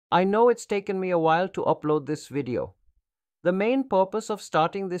I know it's taken me a while to upload this video. The main purpose of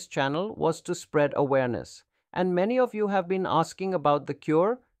starting this channel was to spread awareness, and many of you have been asking about the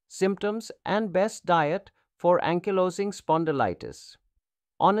cure, symptoms, and best diet for ankylosing spondylitis.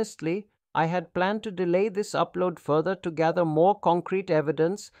 Honestly, I had planned to delay this upload further to gather more concrete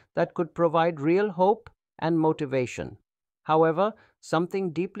evidence that could provide real hope and motivation. However,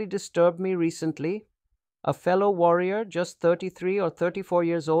 something deeply disturbed me recently. A fellow warrior, just 33 or 34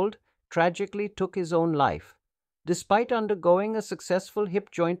 years old, tragically took his own life. Despite undergoing a successful hip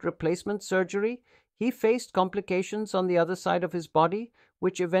joint replacement surgery, he faced complications on the other side of his body,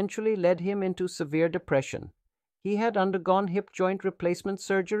 which eventually led him into severe depression. He had undergone hip joint replacement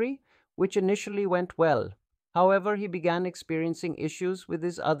surgery, which initially went well. However, he began experiencing issues with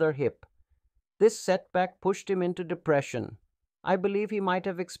his other hip. This setback pushed him into depression. I believe he might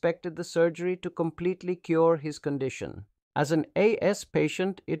have expected the surgery to completely cure his condition. As an AS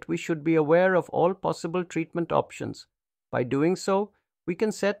patient, we should be aware of all possible treatment options. By doing so, we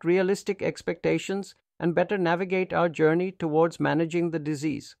can set realistic expectations and better navigate our journey towards managing the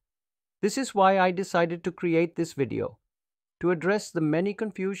disease. This is why I decided to create this video, to address the many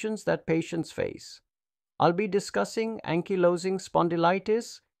confusions that patients face. I'll be discussing ankylosing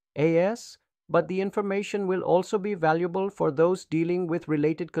spondylitis, AS, but the information will also be valuable for those dealing with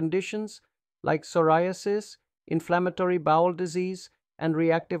related conditions like psoriasis, inflammatory bowel disease, and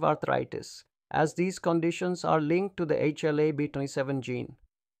reactive arthritis, as these conditions are linked to the HLA-B27 gene.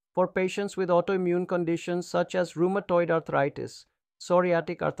 For patients with autoimmune conditions such as rheumatoid arthritis,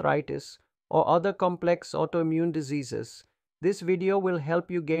 psoriatic arthritis, or other complex autoimmune diseases, this video will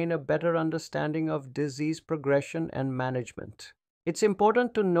help you gain a better understanding of disease progression and management. It's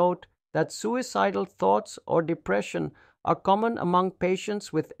important to note that suicidal thoughts or depression are common among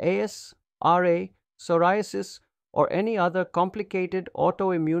patients with AS, RA, psoriasis, or any other complicated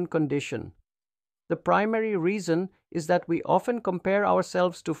autoimmune condition. The primary reason is that we often compare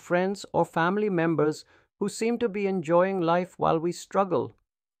ourselves to friends or family members who seem to be enjoying life while we struggle.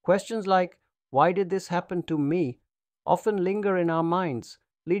 Questions like, "Why did this happen to me?" often linger in our minds,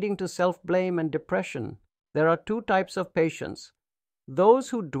 leading to self-blame and depression. There are two types of patients: those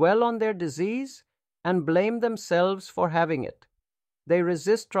who dwell on their disease and blame themselves for having it. They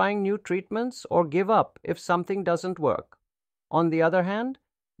resist trying new treatments or give up if something doesn't work. On the other hand,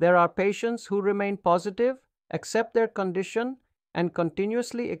 there are patients who remain positive, accept their condition, and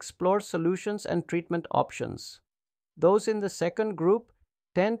continuously explore solutions and treatment options. Those in the second group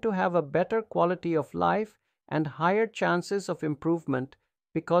tend to have a better quality of life and higher chances of improvement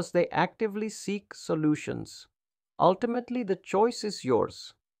because they actively seek solutions. Ultimately, the choice is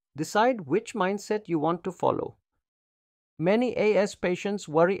yours. Decide which mindset you want to follow. Many AS patients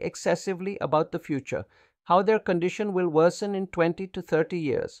worry excessively about the future, how their condition will worsen in 20 to 30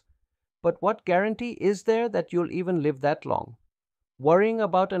 years. But what guarantee is there that you'll even live that long? Worrying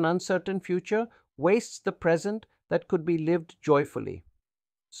about an uncertain future wastes the present that could be lived joyfully.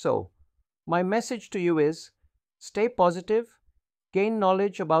 So, my message to you is, stay positive, gain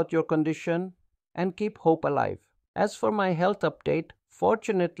knowledge about your condition, and keep hope alive. As for my health update,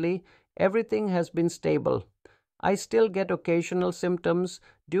 fortunately, everything has been stable. I still get occasional symptoms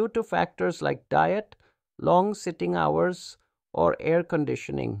due to factors like diet, long sitting hours, or air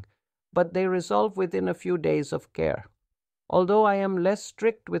conditioning, but they resolve within a few days of care. Although I am less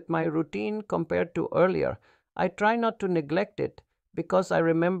strict with my routine compared to earlier, I try not to neglect it because I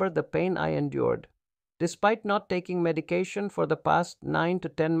remember the pain I endured. Despite not taking medication for the past 9 to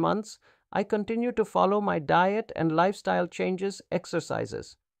 10 months, I continue to follow my diet and lifestyle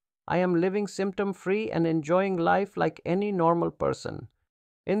exercises. I am living symptom-free and enjoying life like any normal person.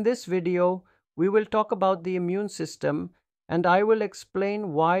 In this video, we will talk about the immune system, and I will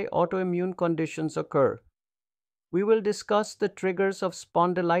explain why autoimmune conditions occur. We will discuss the triggers of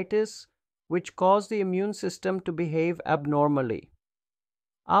spondylitis, which cause the immune system to behave abnormally.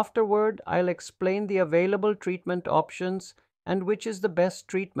 Afterward, I'll explain the available treatment options and which is the best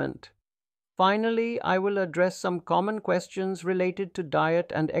treatment. Finally, I will address some common questions related to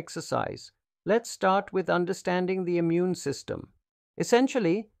diet and exercise. Let's start with understanding the immune system.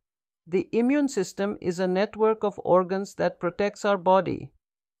 Essentially, the immune system is a network of organs that protects our body.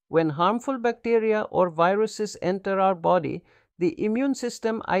 When harmful bacteria or viruses enter our body, the immune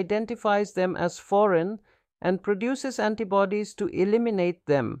system identifies them as foreign and produces antibodies to eliminate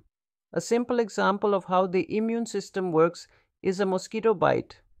them. A simple example of how the immune system works is a mosquito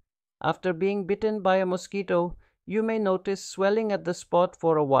bite. After being bitten by a mosquito, you may notice swelling at the spot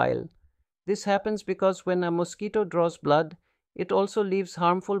for a while. This happens because when a mosquito draws blood, it also leaves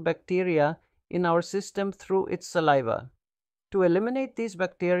harmful bacteria in our system through its saliva. To eliminate these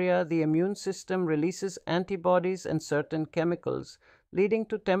bacteria, the immune system releases antibodies and certain chemicals, leading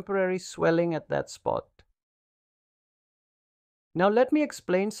to temporary swelling at that spot. Now let me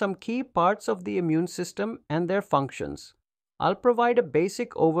explain some key parts of the immune system and their functions. I'll provide a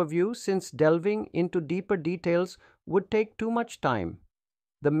basic overview since delving into deeper details would take too much time.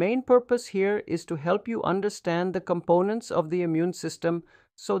 The main purpose here is to help you understand the components of the immune system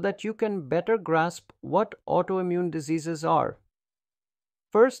so that you can better grasp what autoimmune diseases are.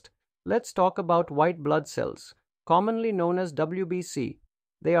 First, let's talk about white blood cells, commonly known as WBC.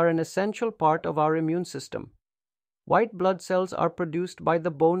 They are an essential part of our immune system. White blood cells are produced by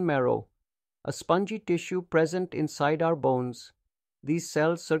the bone marrow, a spongy tissue present inside our bones. These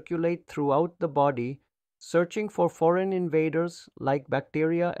cells circulate throughout the body, searching for foreign invaders like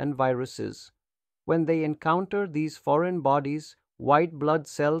bacteria and viruses. When they encounter these foreign bodies, white blood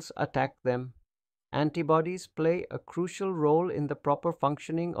cells attack them. Antibodies play a crucial role in the proper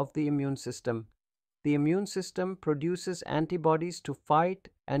functioning of the immune system. The immune system produces antibodies to fight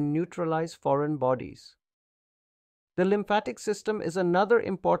and neutralize foreign bodies. The lymphatic system is another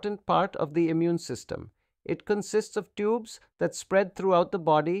important part of the immune system. It consists of tubes that spread throughout the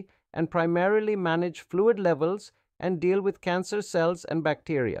body and primarily manage fluid levels and deal with cancer cells and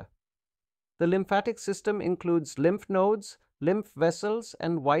bacteria. The lymphatic system includes lymph nodes, lymph vessels,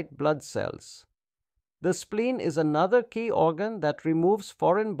 and white blood cells. The spleen is another key organ that removes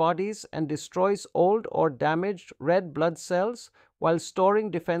foreign bodies and destroys old or damaged red blood cells while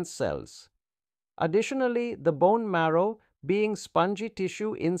storing defense cells. Additionally, the bone marrow, being spongy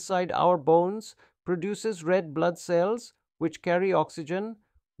tissue inside our bones, produces red blood cells, which carry oxygen,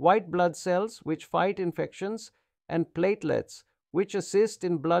 white blood cells, which fight infections, and platelets, which assist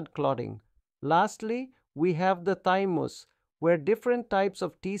in blood clotting. Lastly, we have the thymus, where different types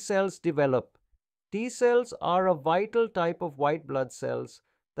of T cells develop. T cells are a vital type of white blood cells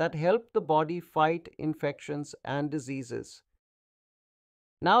that help the body fight infections and diseases.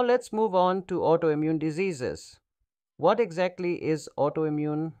 Now let's move on to autoimmune diseases. What exactly is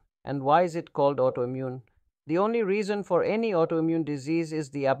autoimmune and why is it called autoimmune? The only reason for any autoimmune disease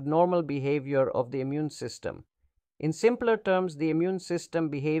is the abnormal behavior of the immune system. In simpler terms, the immune system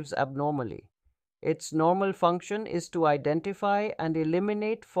behaves abnormally. Its normal function is to identify and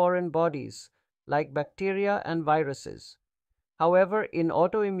eliminate foreign bodies, like bacteria and viruses. However, in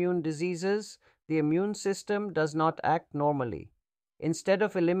autoimmune diseases, the immune system does not act normally. Instead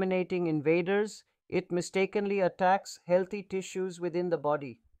of eliminating invaders, it mistakenly attacks healthy tissues within the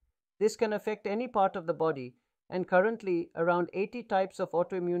body. This can affect any part of the body, and currently around 80 types of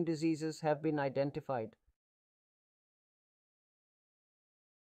autoimmune diseases have been identified.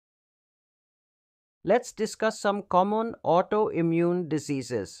 Let's discuss some common autoimmune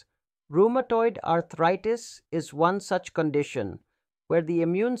diseases. Rheumatoid arthritis is one such condition, where the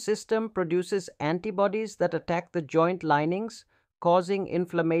immune system produces antibodies that attack the joint linings, causing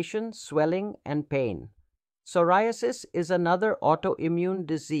inflammation, swelling, and pain. Psoriasis is another autoimmune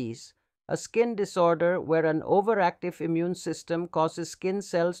disease, a skin disorder where an overactive immune system causes skin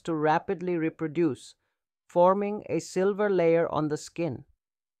cells to rapidly reproduce, forming a silver layer on the skin.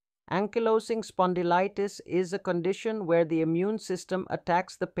 Ankylosing spondylitis is a condition where the immune system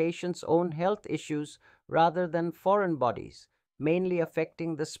attacks the patient's own health issues rather than foreign bodies, mainly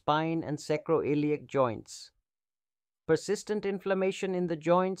affecting the spine and sacroiliac joints. Persistent inflammation in the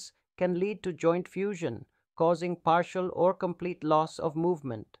joints can lead to joint fusion, causing partial or complete loss of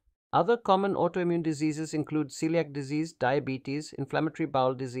movement. Other common autoimmune diseases include celiac disease, diabetes, inflammatory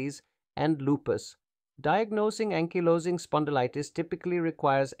bowel disease, and lupus. Diagnosing ankylosing spondylitis typically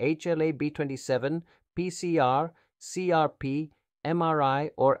requires HLA-B27, PCR, CRP,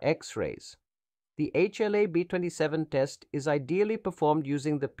 MRI, or X-rays. The HLA-B27 test is ideally performed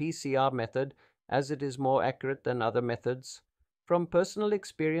using the PCR method as it is more accurate than other methods. From personal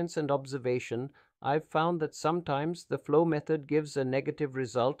experience and observation, I've found that sometimes the flow method gives a negative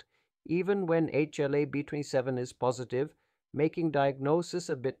result even when HLA-B27 is positive, making diagnosis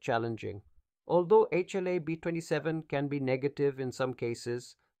a bit challenging. Although HLA-B27 can be negative in some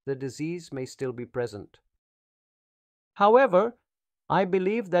cases, the disease may still be present. However, I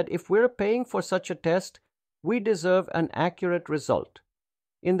believe that if we're paying for such a test, we deserve an accurate result.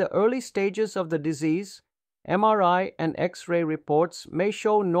 In the early stages of the disease, MRI and X-ray reports may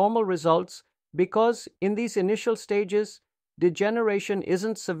show normal results because in these initial stages, degeneration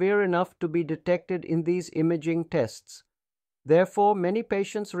isn't severe enough to be detected in these imaging tests. Therefore, many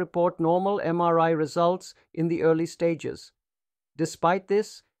patients report normal MRI results in the early stages. Despite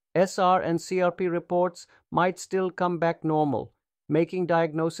this, SR and CRP reports might still come back normal, making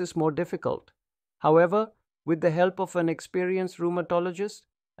diagnosis more difficult. However, With the help of an experienced rheumatologist,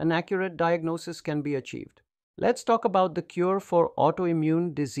 an accurate diagnosis can be achieved. Let's talk about the cure for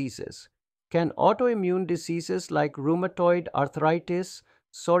autoimmune diseases. Can autoimmune diseases like rheumatoid arthritis,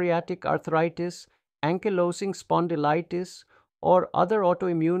 psoriatic arthritis, ankylosing spondylitis, or other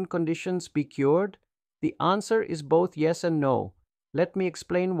autoimmune conditions be cured? The answer is both yes and no. Let me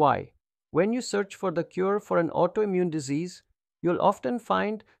explain why. When you search for the cure for an autoimmune disease, you'll often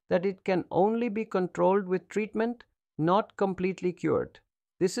find that it can only be controlled with treatment, not completely cured.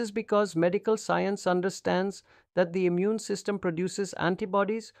 This is because medical science understands that the immune system produces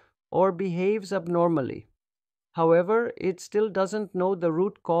antibodies or behaves abnormally. However, it still doesn't know the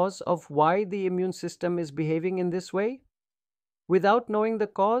root cause of why the immune system is behaving in this way. Without knowing the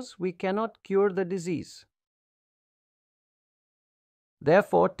cause, we cannot cure the disease.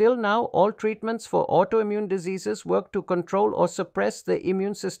 Therefore, till now, all treatments for autoimmune diseases work to control or suppress the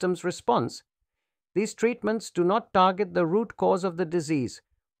immune system's response. These treatments do not target the root cause of the disease,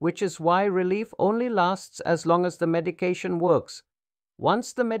 which is why relief only lasts as long as the medication works.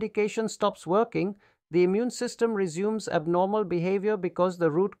 Once the medication stops working, the immune system resumes abnormal behavior because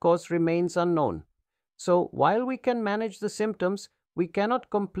the root cause remains unknown. So, while we can manage the symptoms, we cannot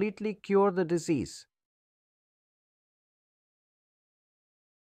completely cure the disease.